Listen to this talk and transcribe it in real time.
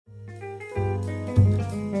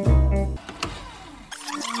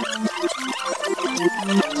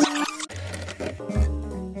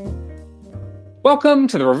Welcome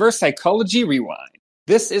to the Reverse Psychology Rewind.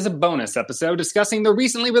 This is a bonus episode discussing the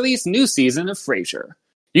recently released new season of Frasier.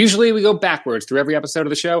 Usually we go backwards through every episode of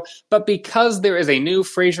the show, but because there is a new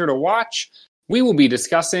Frasier to watch, we will be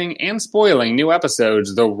discussing and spoiling new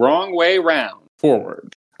episodes the wrong way round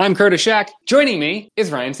forward. I'm Curtis Shack. Joining me is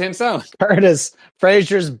Ryan Sansone. Curtis,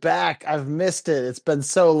 Frasier's back. I've missed it. It's been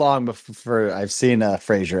so long before I've seen a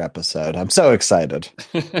Frasier episode. I'm so excited.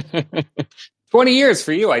 20 years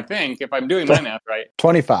for you, I think, if I'm doing my math right.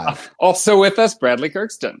 25. Also with us, Bradley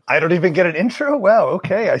Kirkston. I don't even get an intro? Wow,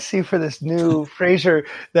 okay. I see for this new Frasier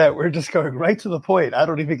that we're just going right to the point. I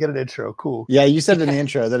don't even get an intro. Cool. Yeah, you said in the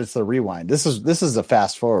intro that it's the rewind. This is a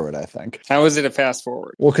fast forward, I think. How is it a fast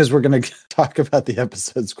forward? Well, because we're going to talk about the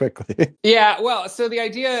episodes quickly. Yeah, well, so the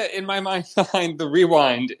idea in my mind behind the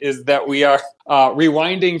rewind is that we are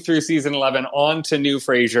rewinding through season 11 on to new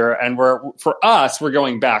Frasier, and for us, we're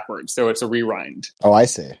going backwards, so it's a rewind. Oh, I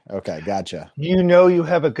see. Okay, gotcha. You know you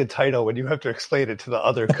have a good title when you have to explain it to the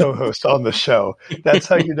other co-host on the show. That's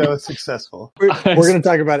how you know it's successful. We're going to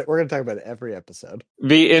talk about it. We're going to talk about it every episode.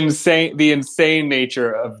 The insane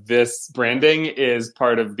nature of this branding is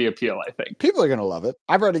part of the appeal, I think. People are going to love it.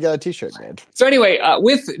 I've already got a t-shirt made. So anyway,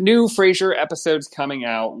 with new Frasier episodes coming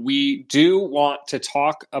out, we do want to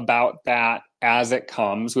talk about that as it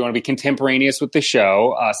comes. We want to be contemporaneous with the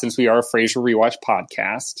show, since we are a Frasier Rewatch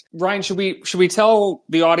podcast. Ryan, should we tell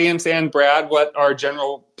the audience and Brad what our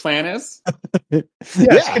general plan is?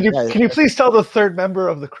 Yes. Can you please tell the third member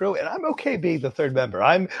of the crew? And I'm okay being the third member.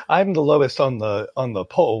 I'm the lowest on the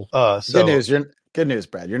poll. So. Good news,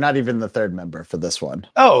 Brad. You're not even the third member for this one.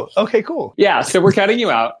 Oh, okay, cool. Yeah, so we're cutting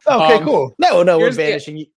you out. Okay, cool. No, we're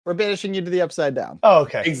banishing you. We're banishing you to the upside down. Oh,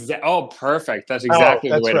 okay. Perfect. That's exactly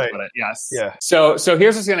the way to put it. Yes. Yeah. So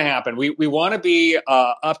here's what's going to happen. We want to be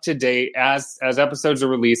up to date as episodes are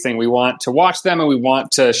releasing. We want to watch them and we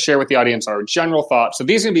want to share with the audience our general thoughts. So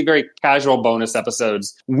these are going to be very casual bonus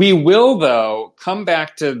episodes. We will, though, come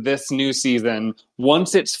back to this new season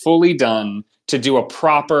once it's fully done to do a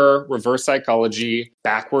proper reverse psychology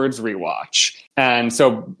backwards rewatch. And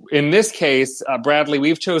so in this case, Bradley,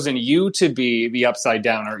 we've chosen you to be the upside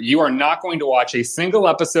downer. You are not going to watch a single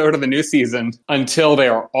episode of the new season until they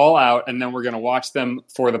are all out, and then we're going to watch them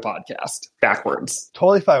for the podcast backwards.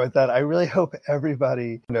 Totally fine with that. I really hope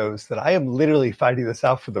everybody knows that I am literally finding this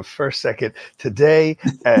out for the first second today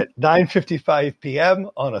at 9:55 p.m.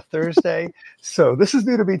 on a Thursday. So this is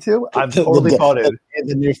new to me too. I'm totally bought in.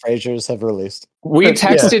 The new Frasiers have released. We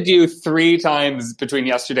texted you 3 times between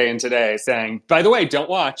yesterday and today saying, by the way, don't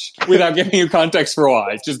watch, without giving you context for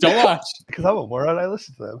why. Just don't watch. Because I'm a moron. I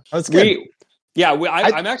listen to them. That's good.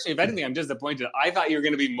 I'm actually, if anything, I'm disappointed. I thought you were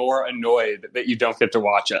going to be more annoyed that you don't get to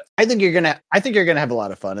watch it. I think you're gonna have a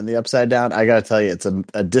lot of fun in the Upside Down. I got to tell you, it's a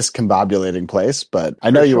discombobulating place, but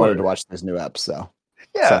I know you wanted to watch those new eps, so.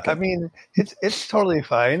 Yeah, I mean, it's totally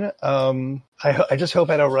fine. I just hope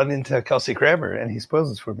I don't run into Kelsey Grammer and he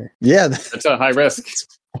spoils it for me. Yeah. That's a high risk.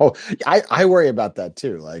 Oh, I worry about that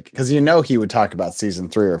too. Like, because he would talk about season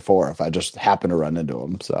 3 or 4 if I just happen to run into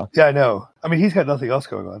him. So yeah, I know. I mean, he's got nothing else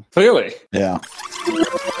going on. Clearly. Yeah.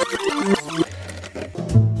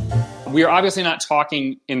 We are obviously not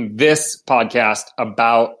talking in this podcast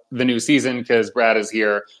about the new season because Brad is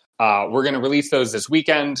here. We're going to release those this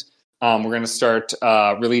weekend. We're going to start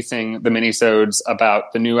releasing the minisodes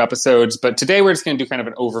about the new episodes. But today we're just going to do kind of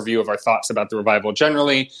an overview of our thoughts about the revival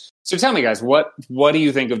generally. So tell me, guys, what do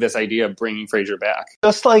you think of this idea of bringing Frasier back?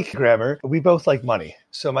 Just like Grammer, we both like money.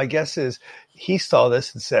 So my guess is he saw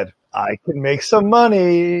this and said, I can make some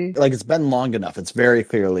money. Like, it's been long enough. It's very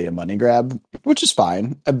clearly a money grab, which is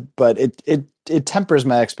fine. But it tempers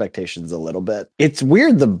my expectations a little bit. It's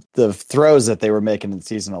weird the throws that they were making in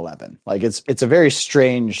season 11. Like, it's a very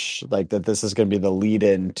strange, like, that this is going to be the lead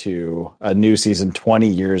in to a new season 20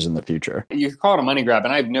 years in the future. You could call it a money grab,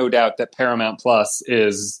 and I have no doubt that Paramount Plus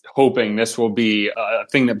is hoping this will be a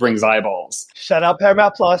thing that brings eyeballs. Shout out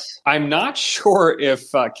Paramount Plus. I'm not sure if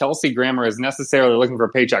Kelsey Grammer is necessarily looking for a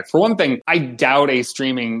paycheck. For one thing, I doubt a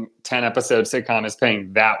streaming 10-episode sitcom is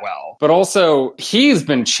paying that well. But also, he's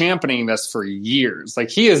been championing this for years.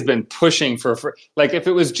 Like, he has been pushing for like, if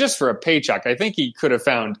it was just for a paycheck, I think he could have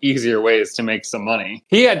found easier ways to make some money.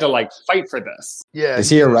 He had to, like, fight for this. Yeah.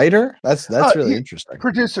 Is he a writer? That's really interesting.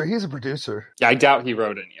 Producer. He's a producer. Yeah, I doubt he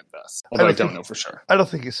wrote any of this. Although I don't know for sure. I don't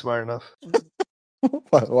think he's smart enough.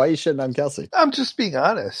 Why are you shitting on Kelsey? I'm just being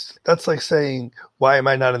honest. That's like saying, why am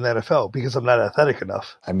I not in the NFL? Because I'm not athletic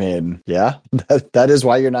enough. I mean, yeah, that is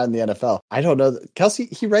why you're not in the NFL. I don't know. Kelsey,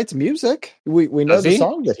 he writes music. We know the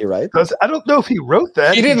song that he writes. I don't know if he wrote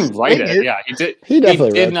that. He didn't write it. Yeah, he did. He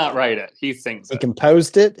definitely did not write it. He sings it. He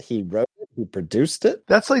composed it. He wrote it. He produced it?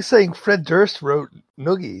 That's like saying Fred Durst wrote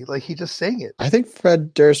Noogie. Like, he just sang it. I think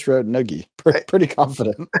Fred Durst wrote Noogie. Pretty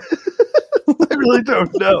confident. I really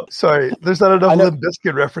don't know. Sorry, there's not enough Limp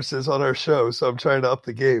Bizkit references on our show, so I'm trying to up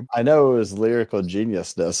the game. I know it was lyrical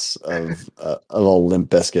geniusness of a little Limp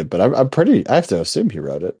Bizkit, but I have to assume he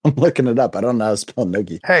wrote it. I'm looking it up. I don't know how to spell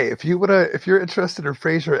Noogie. Hey, if you're interested in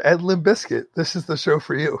Frasier and Limp Bizkit, this is the show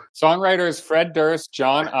for you. Songwriters Fred Durst,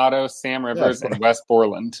 John Otto, Sam Rivers, and Wes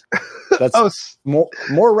Borland. That's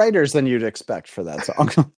more writers than you'd expect for that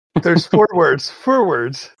song. There's 4 words. 4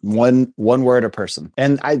 words. One word a person.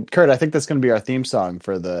 And Kurt, I think that's going to be our theme song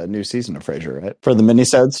for the new season of Frasier, right? For the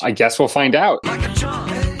minisodes. I guess we'll find out.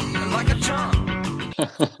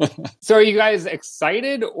 So are you guys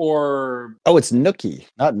excited or... Oh, it's Nookie,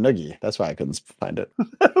 not Noogie. That's why I couldn't find it.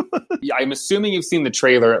 Yeah, I'm assuming you've seen the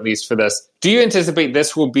trailer at least for this. Do you anticipate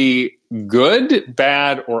this will be good,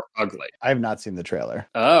 bad, or ugly? I have not seen the trailer.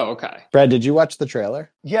 Oh, okay. Brad, did you watch the trailer?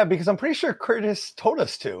 Yeah, because I'm pretty sure Curtis told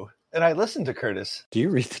us to. And I listened to Curtis. Do you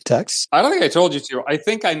read the text? I don't think I told you to. I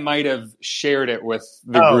think I might have shared it with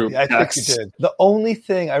the group. Yeah, I think you did. The only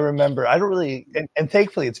thing I remember, I don't really, and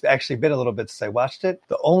thankfully it's actually been a little bit since I watched it.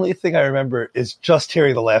 The only thing I remember is just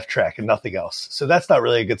hearing the laugh track and nothing else. So that's not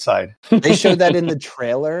really a good sign. They showed that in the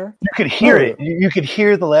trailer? You could hear it. You could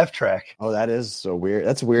hear the laugh track. Oh, that is so weird.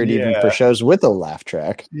 That's weird even for shows with a laugh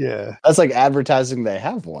track. Yeah. That's like advertising they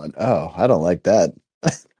have one. Oh, I don't like that.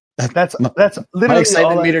 That's literally my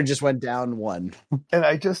excitement meter just went down 1. And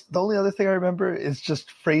the only other thing I remember is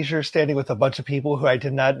just Frasier standing with a bunch of people who I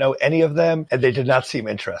did not know any of them, and they did not seem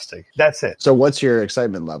interesting. That's it. So what's your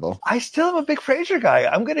excitement level? I still am a big Frasier guy.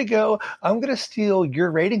 I'm gonna steal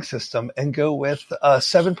your rating system and go with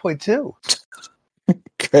 7.2.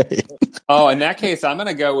 Great. Oh, in that case, I'm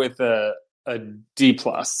gonna go with a D+.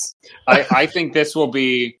 I think this will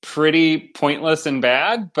be pretty pointless and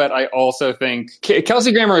bad, but I also think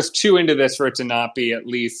Kelsey Grammer is too into this for it to not be at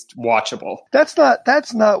least watchable. That's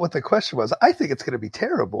not what the question was. I think it's going to be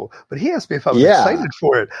terrible, but he asked me if I was excited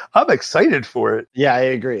for it. I'm excited for it. Yeah, I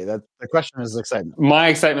agree. That the question is excitement. My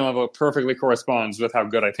excitement level perfectly corresponds with how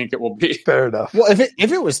good I think it will be. Fair enough. Well,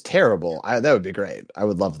 if it was terrible, that would be great. I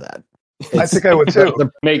would love that. I think I would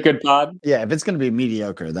too. Make good pod. Yeah, if it's going to be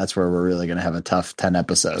mediocre, that's where we're really going to have a tough 10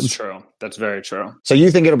 episodes. That's true. That's very true. So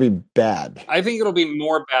you think it'll be bad? I think it'll be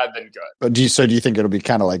more bad than good. But do you think it'll be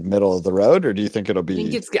kind of like middle of the road, or do you think it'll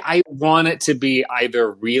be? I want it to be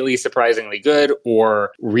either really surprisingly good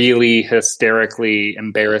or really hysterically,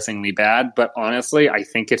 embarrassingly bad. But honestly, I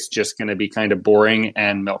think it's just going to be kind of boring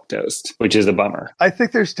and milquetoast, which is a bummer. I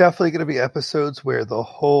think there's definitely going to be episodes where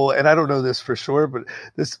and I don't know this for sure, but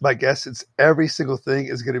this is my guess. It's every single thing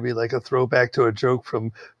is going to be like a throwback to a joke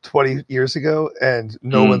from 20 years ago, and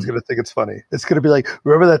no one's going to think it's funny. It's going to be like,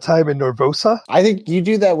 remember that time in Nervosa? I think you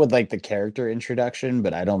do that with like the character introduction,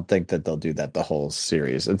 but I don't think that they'll do that the whole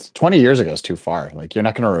series. It's 20 years ago is too far. Like, you're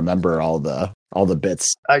not going to remember all the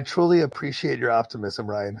bits. I truly appreciate your optimism,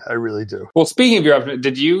 Ryan. I really do. Well, speaking of your optimism,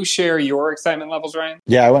 did you share your excitement levels, Ryan?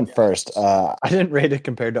 Yeah, I went first. I didn't rate it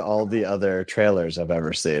compared to all the other trailers I've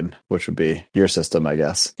ever seen, which would be your system, I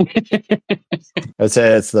guess. I'd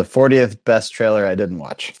say it's the 40th best trailer I didn't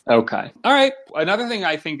watch. Okay. All right. Another thing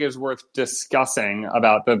I think is worth discussing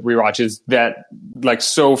about the rewatch is that like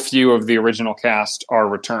so few of the original cast are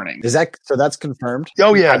returning. So that's confirmed?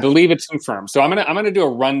 Oh yeah. I believe it's confirmed. So I'm gonna do a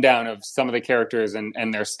rundown of some of the characters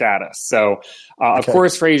and their status. So of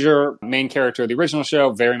course, Frasier, main character of the original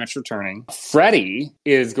show, very much returning. Freddie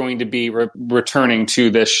is going to be returning to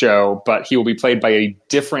this show, but he will be played by a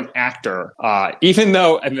different actor. Even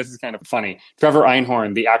though, and this is kind of funny, Trevor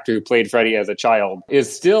Einhorn, the actor who played Freddie as a child,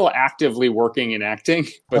 is still actively working in acting,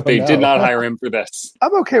 but they did not hire him for this.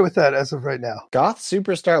 I'm okay with that as of right now. Goth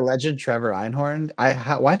superstar legend Trevor Einhorn?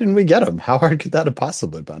 Why didn't we get him? How hard could that have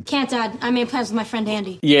possibly been? Can't, Dad. I made plans with my friend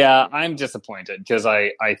Andy. Yeah, I'm disappointed because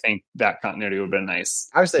I think that continuity would have been nice.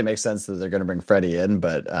 Obviously, it makes sense that they're going to bring Freddie in,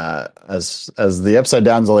 but as the Upside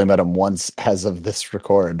Down's only met him once as of this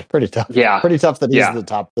record, pretty tough. Yeah, pretty tough that he's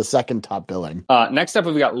the second top billing. Next up,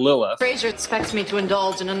 we've got Lilith. Frasier expects me to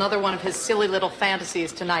indulge in another one of his silly little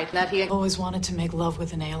fantasies tonight. That he always wanted to make love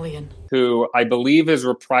with an alien. Who I believe is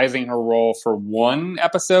reprising her role for one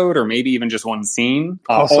episode or maybe even just one scene.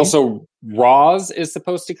 Awesome. Also, Roz is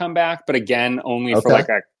supposed to come back, but again, only for like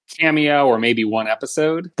a cameo or maybe one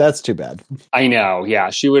episode. That's too bad. I know. Yeah,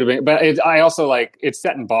 she would have been. But I also it's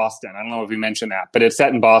set in Boston. I don't know if we mentioned that, but it's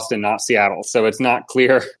set in Boston, not Seattle. So it's not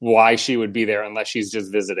clear why she would be there unless she's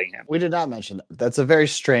just visiting him. We did not mention that. That's a very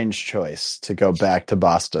strange choice to go back to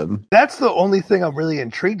Boston. That's the only thing I'm really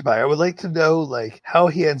intrigued by. I would like to know how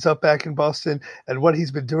he ends up back in Boston and what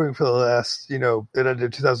he's been doing for the last, it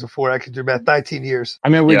ended 2004. I could do math, 19 years. I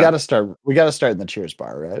mean, we got to start in the Cheers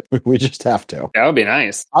bar, right? We just have to. That would be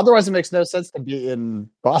nice. Otherwise, it makes no sense to be in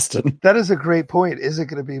Boston. That is a great point. Is it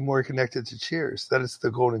going to be more connected to Cheers? That is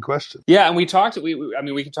the golden question. Yeah, and we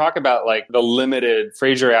can talk about the limited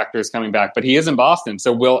Frasier actors coming back, but he is in Boston.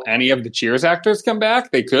 So will any of the Cheers actors come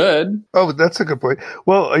back? They could. Oh, that's a good point.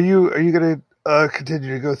 Well, are you going to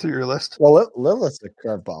continue to go through your list? Well, Lilith's a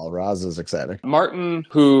curveball. Roz is exciting. Martin,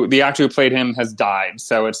 the actor who played him, has died,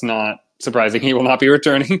 so it's not surprising he will not be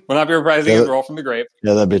returning. Will not be reprising his role from the grave.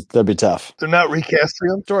 Yeah, that'd be tough. They're not recasting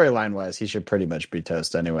him? Storyline wise, he should pretty much be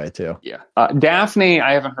toast anyway, too. Yeah. Daphne,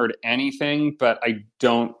 I haven't heard anything, but I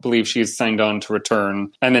don't believe she's signed on to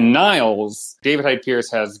return. And then Niles, David Hyde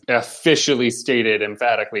Pierce has officially stated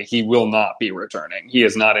emphatically he will not be returning. He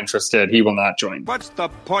is not interested. He will not join. What's the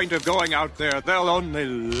point of going out there? They'll only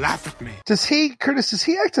laugh at me. Does he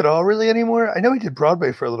act at all really anymore? I know he did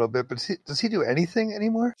Broadway for a little bit, but does he do anything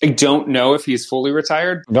anymore? I don't know if he's fully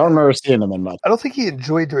retired. I don't remember seeing him in much. I don't think he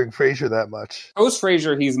enjoyed doing Frasier that much. Post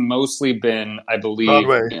Frasier, he's mostly been, I believe,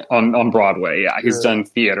 Broadway. On Broadway. Yeah, he's done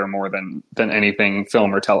theater more than anything,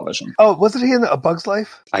 film or television. Oh, wasn't he in A Bug's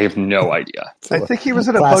Life? I have no idea. I think he was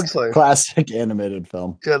in A Bug's Life. Classic animated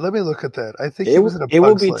film. Yeah, let me look at that. I think he was in A Bug's Life. It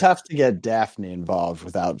would be tough to get Daphne involved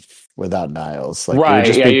without Niles.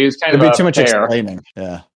 Right? Yeah, he was kind of it'd be too much explaining.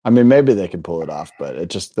 Yeah. I mean, maybe they could pull it off, but it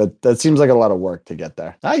just that seems like a lot of work to get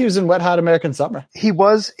there. He was in Wet Hot American Summer. He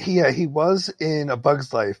was in A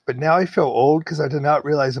Bug's Life, but now I feel old because I did not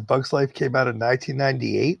realize A Bug's Life came out in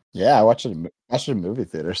 1998. Yeah, I watched it in movie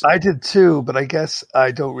theaters. I did too, but I guess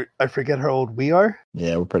I forget how old we are.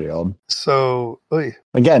 Yeah, we're pretty old. So,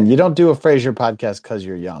 again, you don't do a Frasier podcast because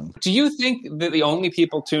you're young. Do you think that the only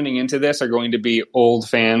people tuning into this are going to be old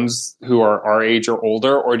fans who are our age or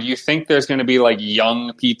older, or do you think there's going to be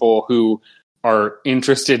young people who are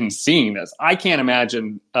interested in seeing this? I can't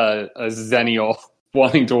imagine a Zennial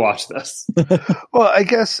wanting to watch this. Well, I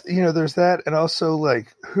guess, there's that. And also,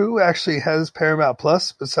 who actually has Paramount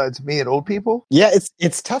Plus besides me and old people? Yeah,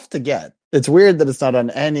 it's tough to get. It's weird that it's not on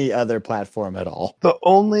any other platform at all. The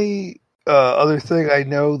only other thing I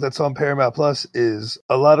know that's on Paramount Plus is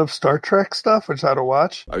a lot of Star Trek stuff, which I don't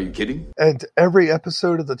watch. Are you kidding? And every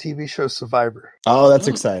episode of the TV show Survivor. Oh, that's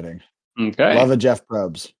exciting. Okay. Love a Jeff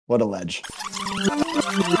Probst. What a ledge.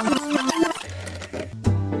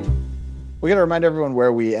 We got to remind everyone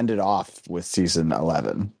where we ended off with season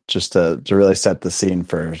 11, just to really set the scene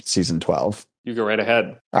for season 12. You go right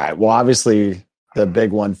ahead. All right. Well, obviously, the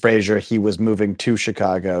big one, Frasier, he was moving to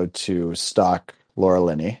Chicago to stalk Laura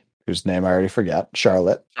Linney, whose name I already forget.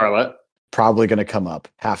 Charlotte. Probably going to come up.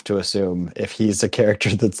 Have to assume if he's a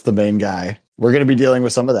character that's the main guy. We're going to be dealing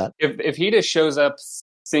with some of that. If he just shows up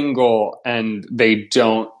single and they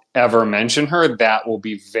don't ever mention her, that will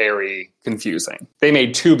be very confusing. They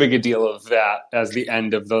made too big a deal of that as the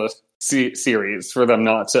end of the series for them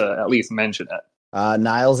not to at least mention it.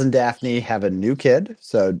 Niles and Daphne have a new kid,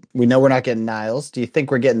 so we know we're not getting Niles. Do you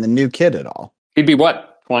think we're getting the new kid at all? He'd be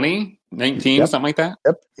what, 20, 19, Yep. something like that?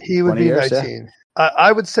 Yep. He would be years, 19. Yeah.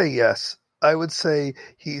 I would say yes. I would say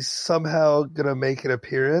he's somehow going to make an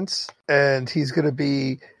appearance, and he's going to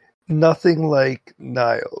be nothing like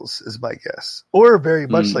Niles, is my guess, or very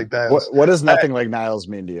much like Niles. What does nothing like Niles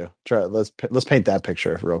mean to you? Let's paint that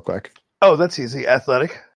picture real quick. Oh, that's easy.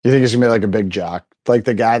 Athletic. You think he's gonna be like a big jock, like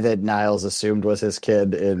the guy that Niles assumed was his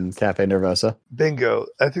kid in Cafe Nervosa? Bingo.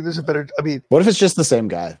 I think there's a better. I mean, what if it's just the same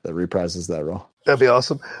guy that reprises that role? That'd be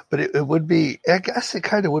awesome. But it would be. I guess it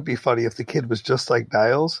kind of would be funny if the kid was just like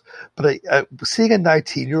Niles. But seeing a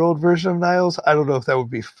 19-year-old version of Niles, I don't know if that would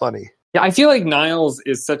be funny. Yeah, I feel like Niles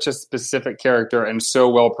is such a specific character and so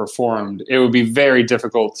well performed. It would be very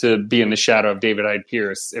difficult to be in the shadow of David Hyde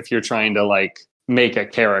Pierce if you're trying to make a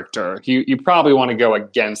character. You probably want to go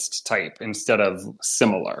against type instead of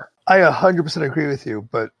similar. I 100% agree with you,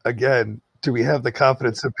 but again, do we have the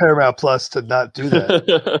confidence in Paramount Plus to not do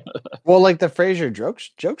that? Well, like the Frasier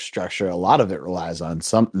joke structure, a lot of it relies on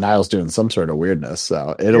Niles doing some sort of weirdness.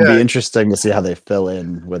 So it'll be interesting to see how they fill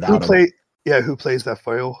in without him. Who plays that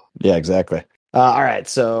foil? Yeah, exactly. All right,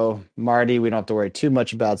 so Marty, we don't have to worry too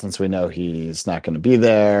much about since we know he's not going to be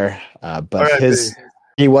there. But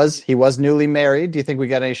he was newly married. Do you think we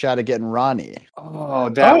got any shot at getting Ronnie? Oh,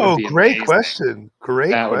 that would be great amazing. question. Great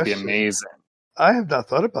that question. Would be amazing. I have not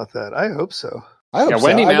thought about that. I hope so. I hope so.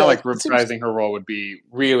 Wendy Malick reprising her role would be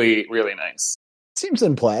really, really nice. Seems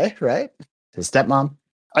in play, right? His stepmom.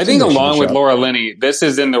 I think along with Laura Linney, this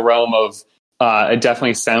is in the realm of it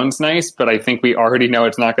definitely sounds nice, but I think we already know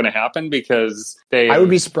it's not going to happen because I would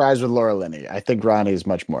be surprised with Laura Linney. I think Ronnie is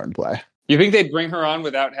much more in play. You think they'd bring her on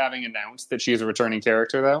without having announced that she's a returning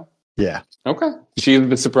character, though? Yeah. Okay. She's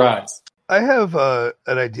the surprise. I have an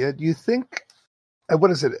idea. Do you think,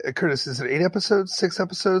 what is it, Curtis? Is it 8 episodes, 6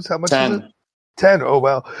 episodes? How much 10. is it? 10. Oh,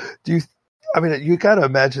 wow. You got to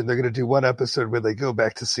imagine they're going to do one episode where they go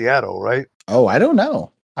back to Seattle, right? Oh, I don't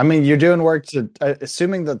know. I mean, you're doing work to,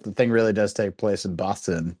 assuming that the thing really does take place in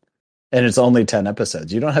Boston and it's only 10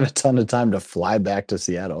 episodes. You don't have a ton of time to fly back to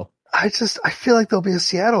Seattle. I feel like there'll be a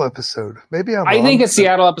Seattle episode. Maybe I'm wrong. I think a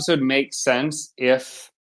Seattle episode makes sense if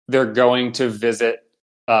they're going to visit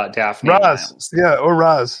Daphne. Roz. Yeah, or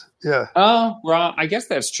Roz. Yeah. Oh, Roz. I guess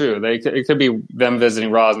that's true. It could be them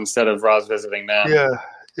visiting Roz instead of Roz visiting them.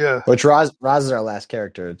 Yeah. Which Roz is our last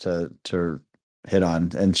character to hit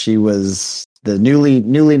on, and she was the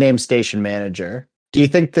newly named station manager. Do you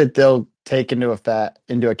think that they'll take into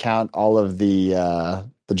account all of the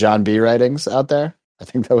John B. writings out there? I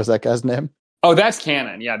think that was that guy's name. Oh, that's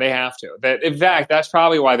canon. Yeah, they have to. In fact, that's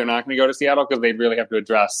probably why they're not going to go to Seattle, because they'd really have to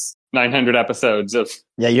address 900 episodes of...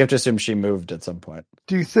 Yeah, you have to assume she moved at some point.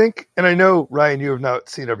 Do you think, and I know, Ryan, you have not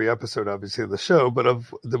seen every episode, obviously, of the show, but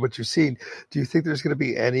of what you've seen, do you think there's going to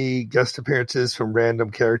be any guest appearances from random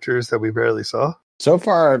characters that we barely saw? So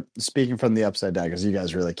far, speaking from the Upside Down, because you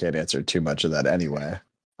guys really can't answer too much of that anyway.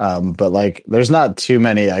 But there's not too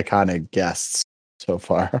many iconic guests so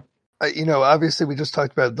far. Obviously we just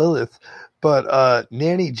talked about Lilith, but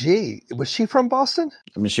Nanny G, was she from Boston?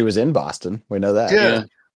 I mean, she was in Boston. We know that. Yeah.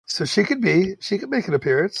 So she could make an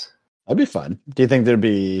appearance. That'd be fun. Do you think there'd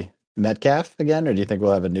be Metcalf again, or do you think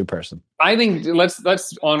we'll have a new person? I think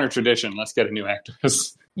let's honor tradition. Let's get a new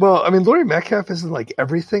actress. Well, I mean, Laurie Metcalf isn't like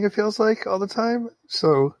everything, it feels like, all the time.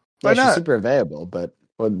 So why not? She's super available, but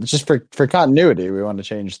just for continuity, we want to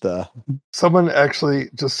change the... Someone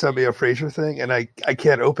actually just sent me a Frasier thing, and I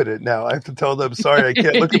can't open it now. I have to tell them, sorry, I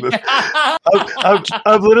can't look at this.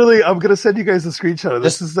 I'm going to send you guys a screenshot of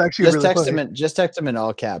this. This is actually just really funny. Just text him in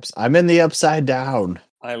all caps. I'm in the Upside Down.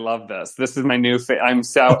 I love this. This is my new I'm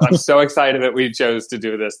so excited that we chose to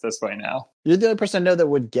do this way now. You're the only person I know that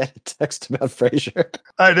would get a text about Frasier.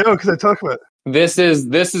 I know, because I talk about it. This is,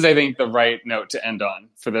 I think, the right note to end on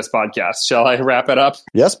for this podcast. Shall I wrap it up?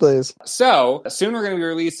 Yes, please. So soon we're going to be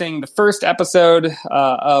releasing the first episode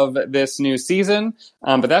of this new season,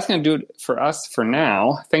 but that's going to do it for us for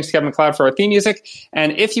now. Thanks to Kevin MacLeod for our theme music.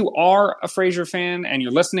 And if you are a Frasier fan and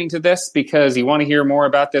you're listening to this because you want to hear more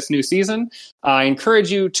about this new season, I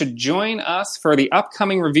encourage you to join us for the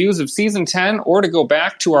upcoming reviews of season 10 or to go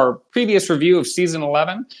back to our previous review of season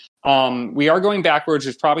 11. We are going backwards,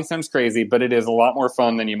 which probably sounds crazy, but it is a lot more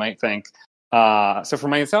fun than you might think. So for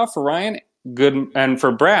myself, for Ryan, good, and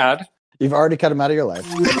for Brad... You've already cut him out of your life.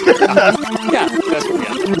 Yeah, that's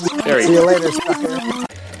what we See you later, sucker.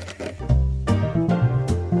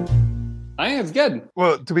 I think it's good.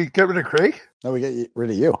 Well, do we get rid of Craig? No, we get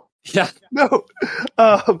rid of you. Yeah. No.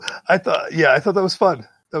 I thought that was fun.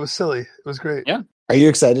 That was silly. It was great. Yeah. Are you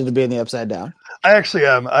excited to be in the Upside Down? I actually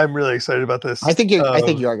am. I'm really excited about this. I think you are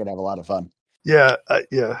going to have a lot of fun. Yeah.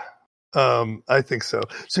 I think so.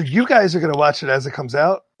 So you guys are going to watch it as it comes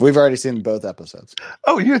out? We've already seen both episodes.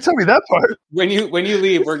 Oh, you didn't tell me that part. When you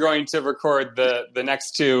leave, we're going to record the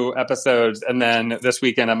next 2 episodes, and then this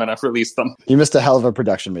weekend I'm going to release them. You missed a hell of a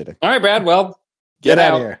production meeting. All right, Brad. Well, get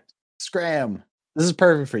out of here. Scram. This is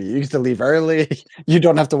perfect for you. You get to leave early. You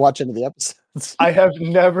don't have to watch any of the episodes. I have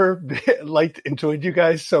never enjoyed you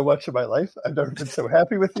guys so much in my life. I've never been so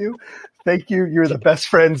happy with you. Thank you. You're the best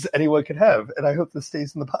friends anyone could have. And I hope this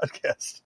stays in the podcast.